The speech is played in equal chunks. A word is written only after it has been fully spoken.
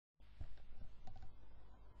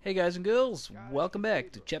Hey guys and girls, welcome back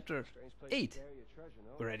to chapter 8.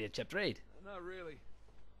 We're already at chapter 8. Not really.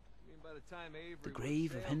 I mean, by the time Avery The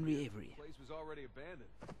grave of Henry Avery. the place was already abandoned.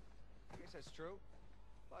 I guess that's true.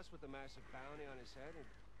 Plus, with the massive bounty on his head,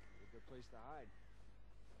 it's a good place to hide.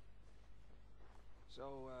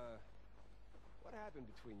 So, what happened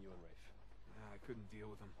between you and Rafe? I couldn't deal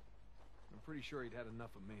with him. I'm pretty sure he'd had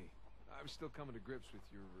enough of me. I was still coming to grips with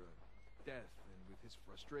your death and with his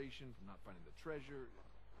frustration from not finding the treasure.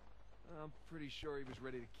 I'm pretty sure he was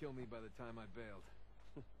ready to kill me by the time I bailed.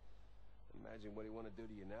 Imagine what he want to do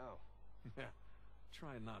to you now. Yeah,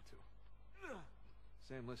 trying not to.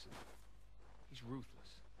 Sam, listen. He's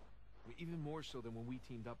ruthless. I mean, even more so than when we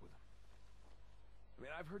teamed up with him. I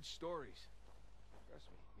mean, I've heard stories. Trust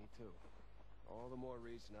me too. All the more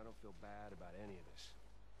reason I don't feel bad about any of this.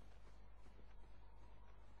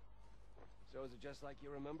 So is it just like you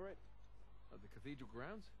remember it? The cathedral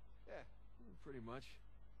grounds? Yeah. Pretty much.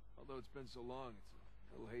 Although it's been so long,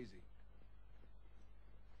 it's a little hazy.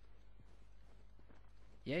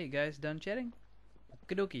 Yeah, you guys done chatting?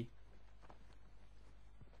 Okie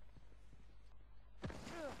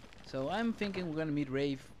So I'm thinking we're gonna meet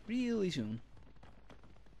Rafe really soon.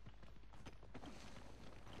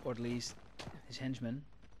 Or at least his henchmen.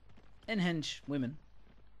 And henchwomen.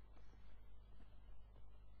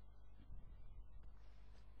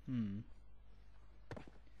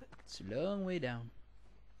 It's a long way down.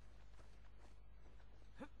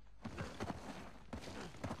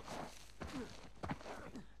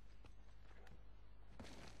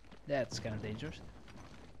 That's kind of dangerous.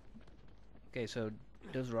 Okay, so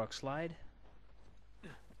those rocks slide.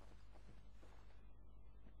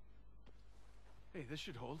 Hey, this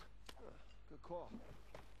should hold. Good call.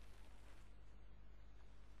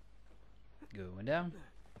 Going down.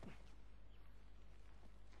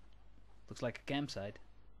 Looks like a campsite.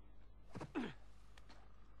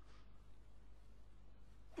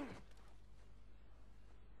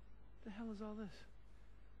 The hell is all this?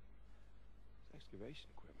 It's excavation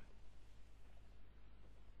equipment.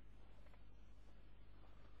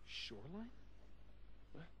 Shoreline?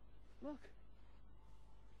 What? Look.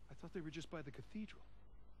 I thought they were just by the cathedral.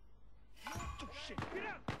 Oh, shit! Get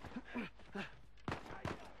out! Oh,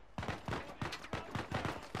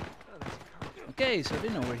 that's a car. Okay, so they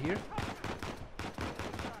know we're here.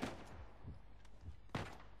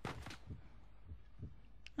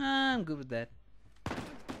 I'm good with that.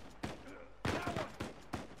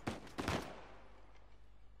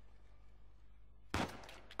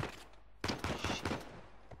 Shit.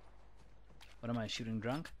 What am I, shooting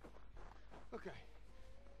drunk? Okay,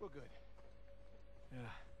 we're good. Yeah.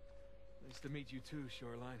 Nice to meet you too,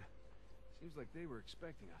 Shoreline. Seems like they were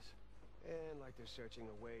expecting us. And like they're searching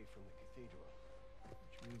away from the cathedral.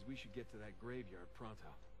 Which means we should get to that graveyard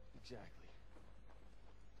pronto. Exactly.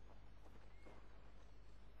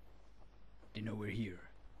 They know we're here.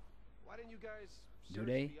 Why didn't you guys Do search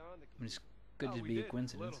they? beyond the I mean, this cathedral? could Oh, just we be a did,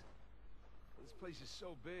 coincidence. little. This place is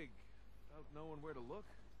so big, without knowing where to look,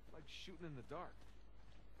 like shooting in the dark.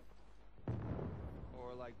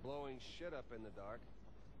 Or like blowing shit up in the dark.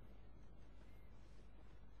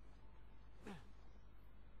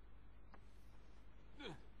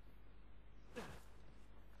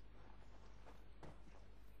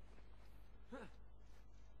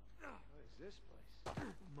 What is this place?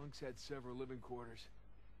 Monks had several living quarters.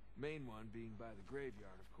 Main one being by the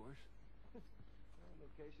graveyard, of course.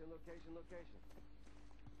 Location.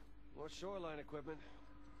 More shoreline equipment.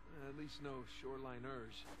 At least no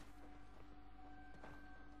shoreliners.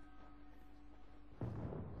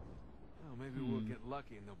 Well, maybe we'll get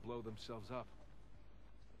lucky and they'll blow themselves up.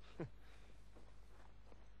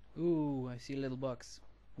 Ooh, I see a little box.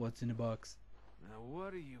 What's in the box? Now,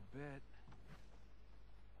 what do you bet?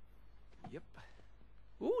 Yep.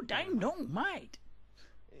 Ooh, dynamite!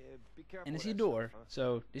 Be careful. And I with see a that door, stuff, huh?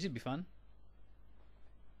 so this should be fun.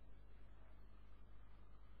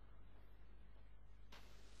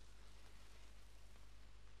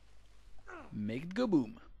 Make it go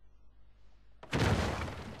boom.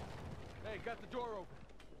 Hey, got the door open.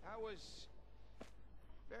 That was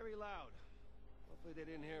very loud. Hopefully they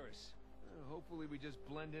didn't hear us. Hopefully we just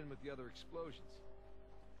blend in with the other explosions.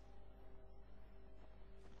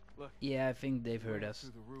 Look. Yeah, I think they've heard Right us.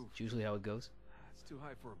 through the roof. It's usually how it goes. It's too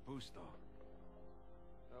high for a boost, though.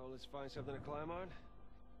 Oh, let's find something to climb on.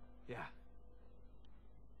 Yeah.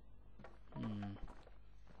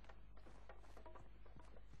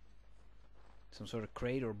 Some sort of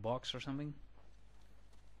crate or box or something.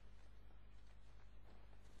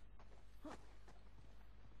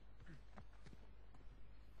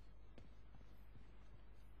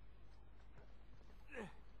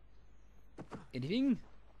 Anything?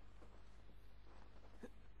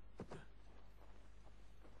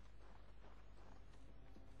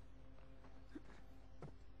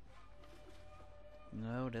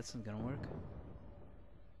 that's not gonna work.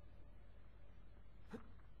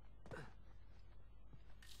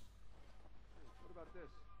 What about this?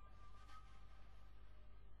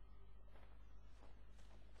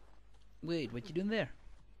 Wait, what you doing there?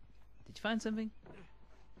 Did you find something?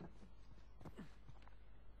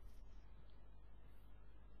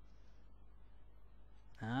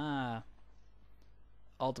 Ah.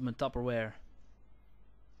 Ultimate Tupperware.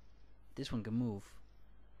 This one can move.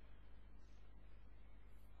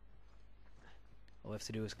 All we have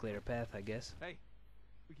to do is clear a path, I guess. Hey,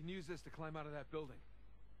 we can use this to climb out of that building.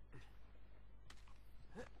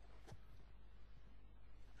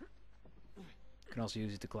 Can also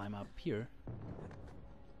use it to climb up here.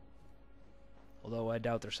 Although I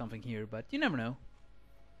doubt there's something here, but you never know.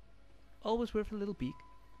 Always worth a little peek.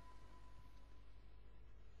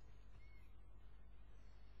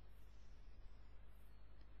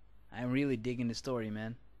 I'm really digging the story,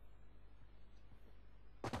 man.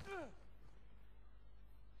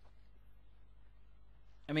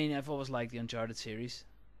 I mean, I've always liked the Uncharted series,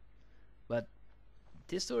 but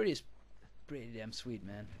this story is pretty damn sweet,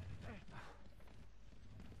 man.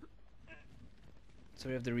 So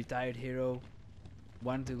we have the retired hero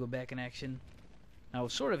wanting to go back in action. Now,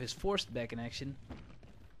 sort of is forced back in action,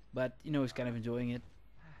 but you know, he's kind of enjoying it.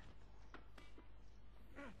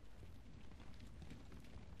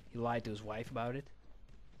 He lied to his wife about it.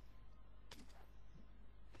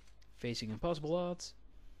 Facing impossible odds.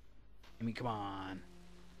 I mean, come on.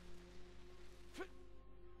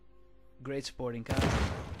 Great supporting cast.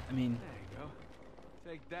 I mean, There you go.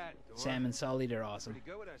 Take that, Dora. Sam and Sully, they're awesome. Pretty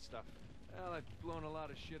good with that stuff. Well, I've blown a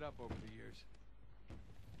lot of shit up over the years.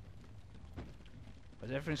 Why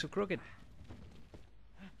is everything so crooked?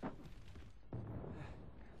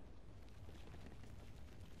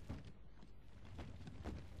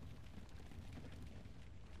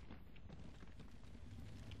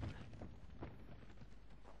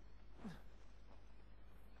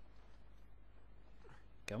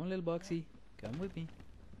 Come on, little Boxy. Come with me.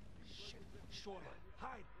 Shit. Shoreline.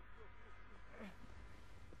 Hide.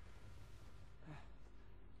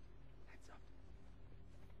 Heads up.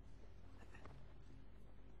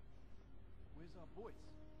 Where's our boys?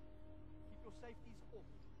 Keep your safeties off.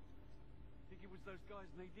 Think it was those guys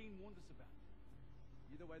Nadine warned us about.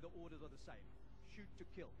 Either way, the orders are the same. Shoot to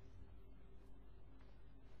kill.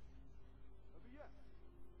 Over here.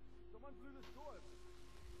 Someone blew this door open.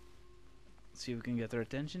 See if we can get their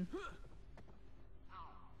attention.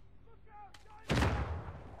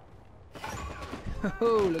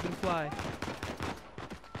 Oh, look at him fly.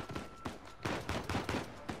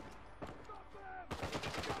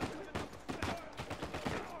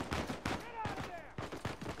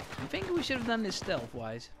 I think we should have done this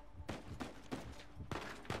stealth-wise.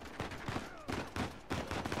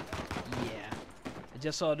 Yeah. I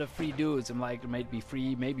just saw the 3 dudes. I'm like, there might be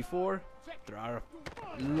 3, maybe 4. There are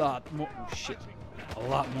a lot more. Oh shit. A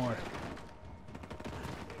lot more.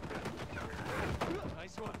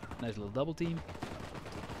 Nice one. Nice little double team.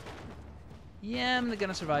 Yeah, I'm not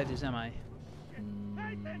gonna survive this, am I?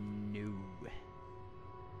 No.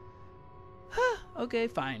 Okay,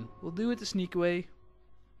 fine. We'll do it the sneak away.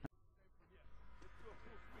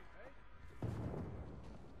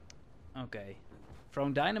 Okay.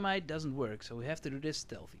 Throwing dynamite doesn't work, so we have to do this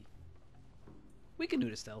stealthy. We can do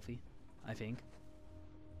this stealthy, I think.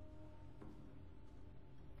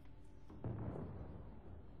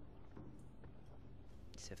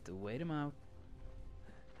 Just have to wait him out.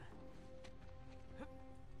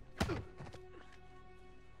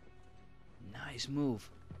 Nice move.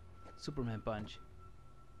 Superman punch.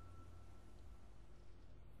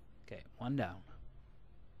 Okay, 1 down.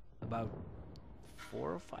 About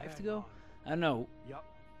 4 or 5 to go? I don't know. Yup.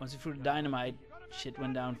 Once you threw the dynamite, shit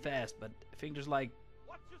went down fast, but I think there's like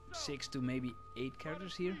 6 to maybe 8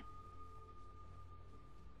 characters here.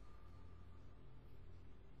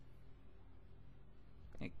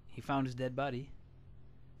 He found his dead body.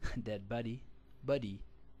 Dead buddy. Buddy.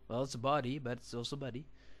 Well, it's a body, but it's also buddy.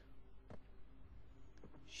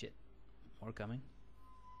 Shit. More coming.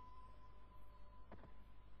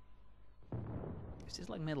 Is this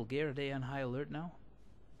like Metal Gear? Are they on high alert now?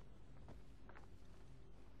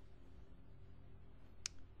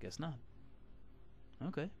 Guess not.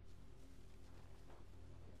 Okay.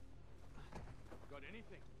 Got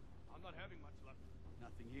anything? I'm not having much luck.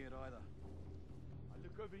 Nothing here either. I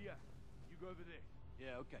look over here. You go over there.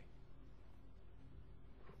 Yeah, okay.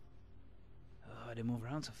 Oh, they move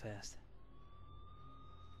around so fast.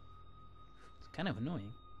 It's kind of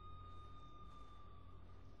annoying.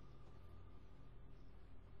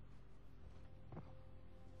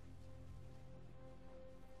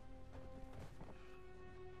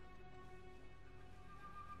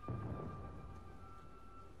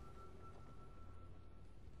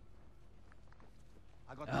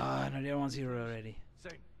 no, the other one's here already.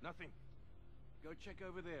 Same. Nothing. Go check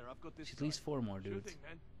over there. I've got this. There's at least 4 more Sure dudes. thing,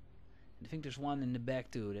 man. I think there's one in the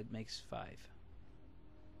back too. That makes 5.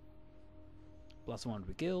 Plus the one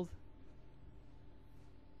we killed.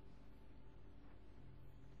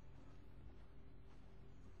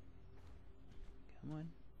 Come on.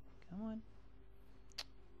 Come on.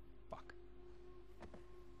 Fuck.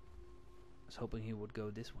 I was hoping he would go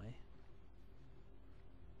this way.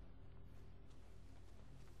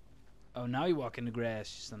 Oh, now you walk in the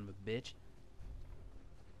grass, you son of a bitch.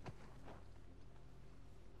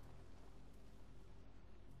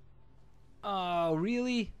 Oh,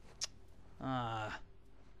 really? Ah.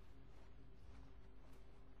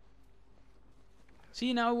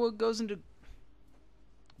 See, now what goes into...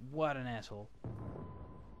 What an asshole.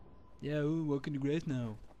 Yeah, we'll walk in the grass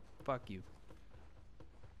now. Fuck you.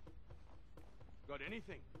 Got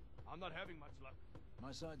anything? I'm not having much luck.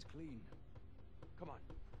 My side's clean. Come on.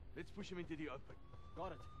 Let's push him into the open.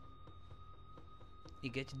 Got it. You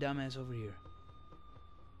get your dumb ass over here.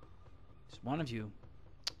 It's one of you.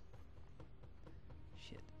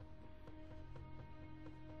 Shit.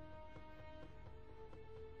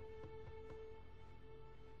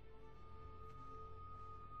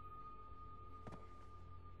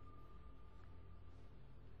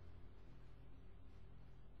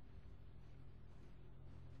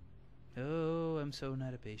 Oh, I'm so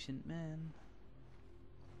not a patient man.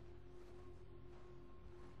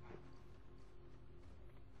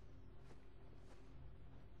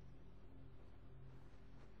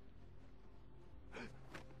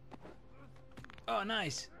 Oh,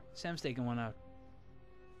 nice. Sam's taking one out.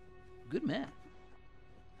 Good man.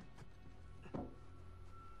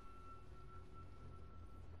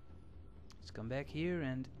 Let's come back here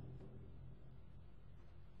and...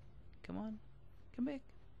 Come on. Come back.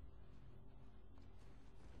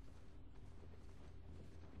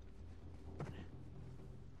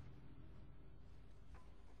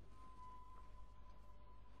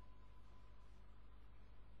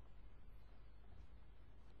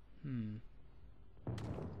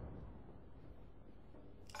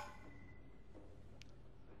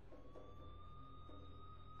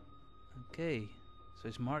 Okay, so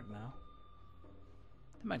it's marked now.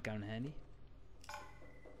 That might come in handy.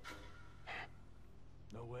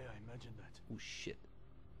 No way I imagined that. Oh shit.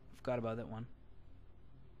 Forgot about that one.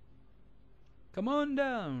 Come on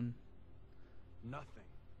down. Nothing.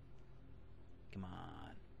 Come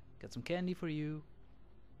on. Got some candy for you.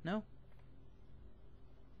 No?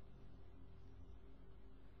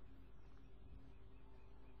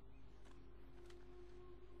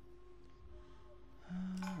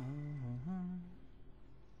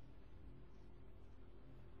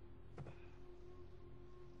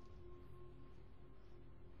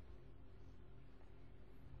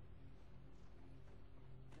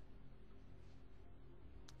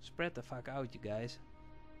 Spread the fuck out, you guys.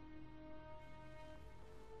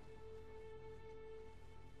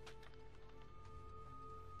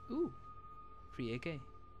 Ooh, free AK.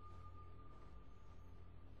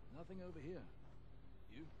 Nothing over here.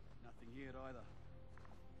 You? Nothing here either.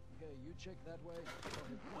 Okay, you check that way.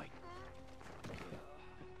 Wait.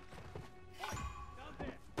 Down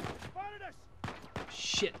there. Spotted us.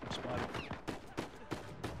 Shit, spotted.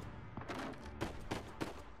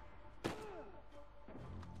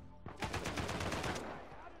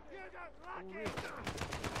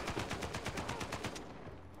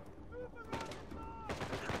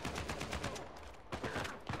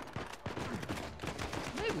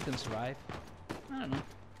 Maybe we can survive. I don't know.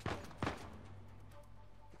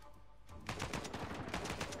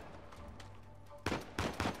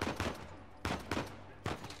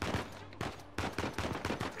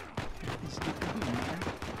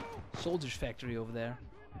 Soldier's factory over there.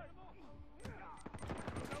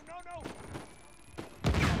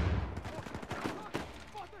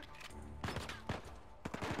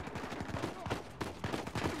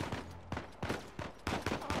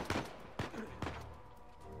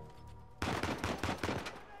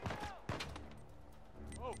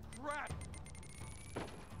 Oh crap!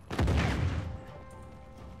 Okay,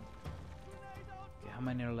 how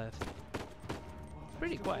many are left?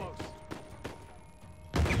 Pretty Too quiet. close.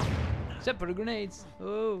 Except for the grenades.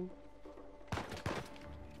 Oh.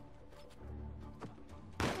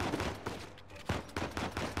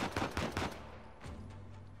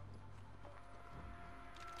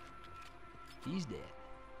 He's dead.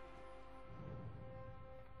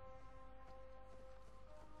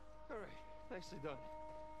 All right, nicely done.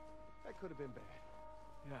 That could have been bad.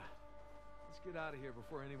 Yeah. Let's get out of here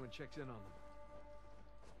before anyone checks in on them.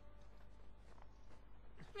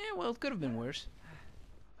 Yeah, well, it could have been worse.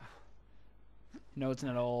 You know, it's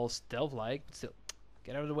not all stealth-like, but still.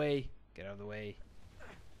 Get out of the way. Get out of the way.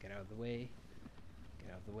 Get out of the way.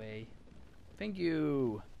 Get out of the way. Thank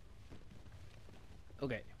you.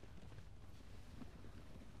 Okay.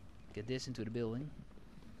 Get this into the building.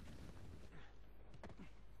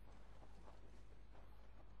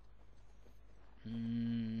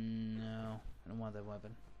 No, I don't want that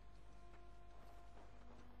weapon.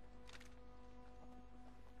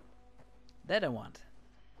 That I want.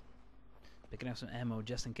 Picking up some ammo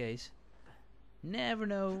just in case. Never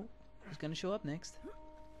know who's gonna show up next.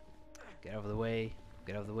 Get out of the way.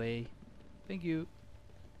 Get out of the way. Thank you.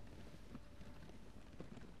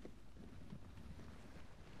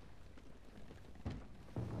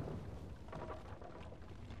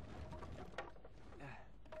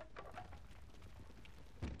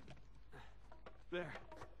 There.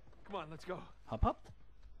 Come on, let's go. Hop hop.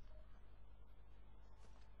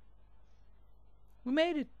 We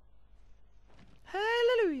made it.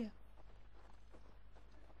 Hallelujah.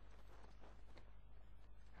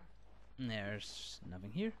 There's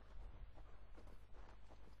nothing here.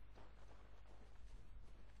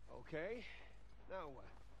 Okay. Now what?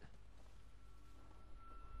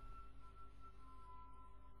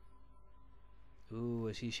 Ooh,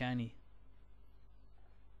 I see shiny.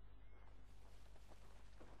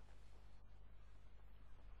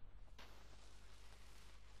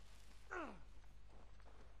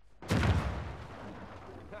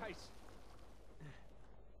 Nice.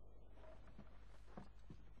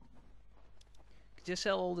 Could just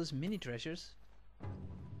sell all these mini treasures.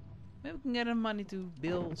 Maybe we can get enough money to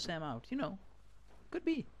bail Sam out. You know, could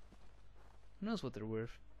be. Who knows what they're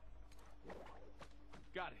worth?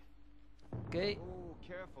 Got it. Okay, Oh,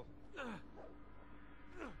 careful.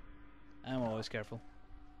 I'm always careful.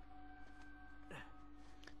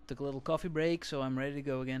 Took a little coffee break, so I'm ready to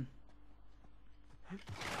go again.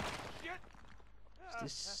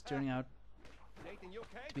 Is this turning out Nathan, you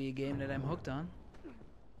okay? to be a game that I'm hooked on?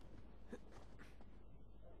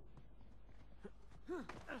 Whew.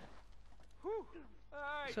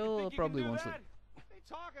 Alright, So you I'll think you probably can do won't that? sleep. What are you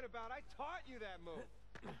talking about? I taught you that move.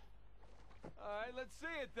 Alright, let's see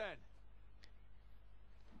it then.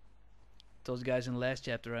 Told you guys in the last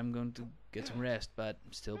chapter I'm going to get some rest, but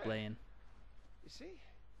I'm still playing. You see?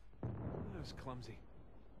 That was clumsy.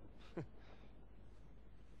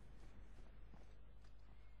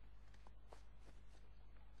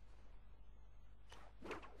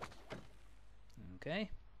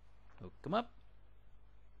 Okay, hook 'em up.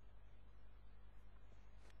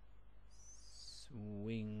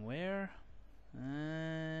 Swing where?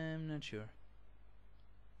 I'm not sure.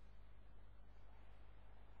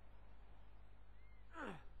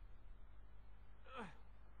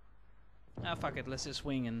 Ah, fuck it. Let's just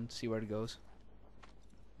swing and see where it goes.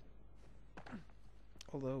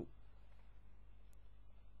 Although,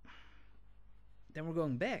 then we're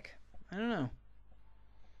going back. I don't know.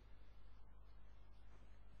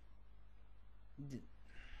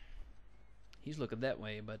 He's looking that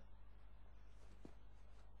way, but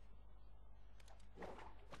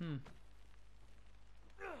here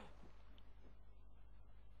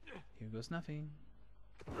goes nothing.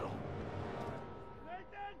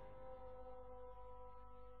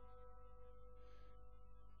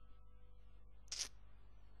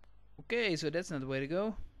 Okay, so that's not the way to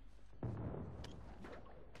go.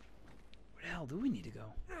 Where the hell do we need to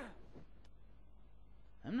go?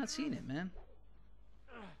 I'm not seeing it, man.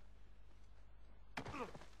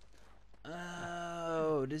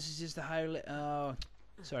 Oh, this is just a higher oh,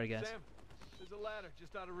 sorry guys. Sam, there's a ladder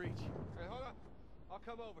just out of reach. Hey, hold on. I'll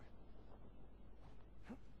come over.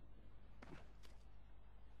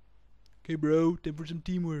 Okay, bro, time for some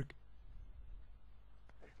teamwork.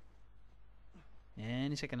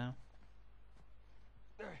 Any second now.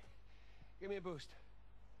 Alright. Give me a boost.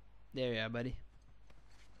 There you are, buddy.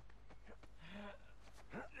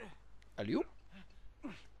 Alley-oop.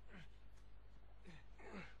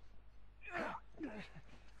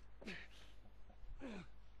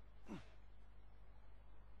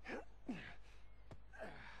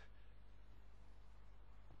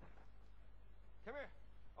 Come here.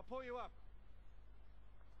 I'll pull you up.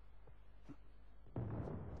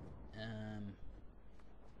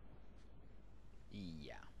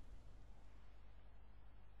 Yeah.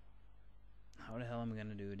 How the hell am I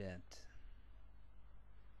gonna do that?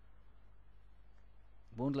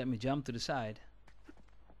 Won't let me jump to the side.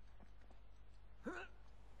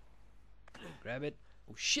 Grab it.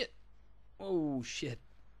 Oh shit. Oh shit.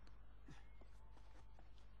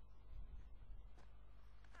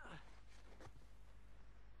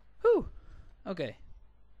 Whew. Okay.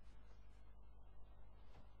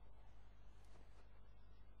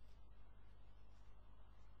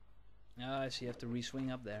 Ah, so you have to re-swing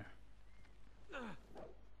up there.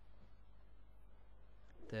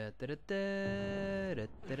 Da da da da da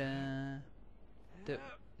da da. Da.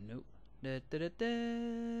 Nope. Da da da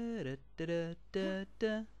da da da da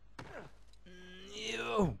da.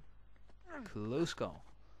 Yo! Close call.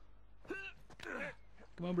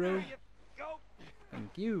 Come on, bro. Go.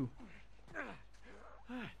 Thank you.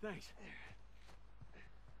 Thanks.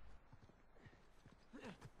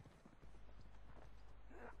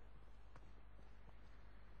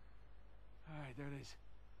 Alright, there it is.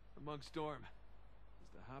 The Monk Storm.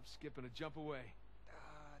 Just a hop, skip, and a jump away.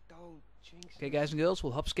 Don't jinx Okay, it. guys and girls,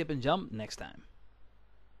 we'll hop, skip, and jump next time.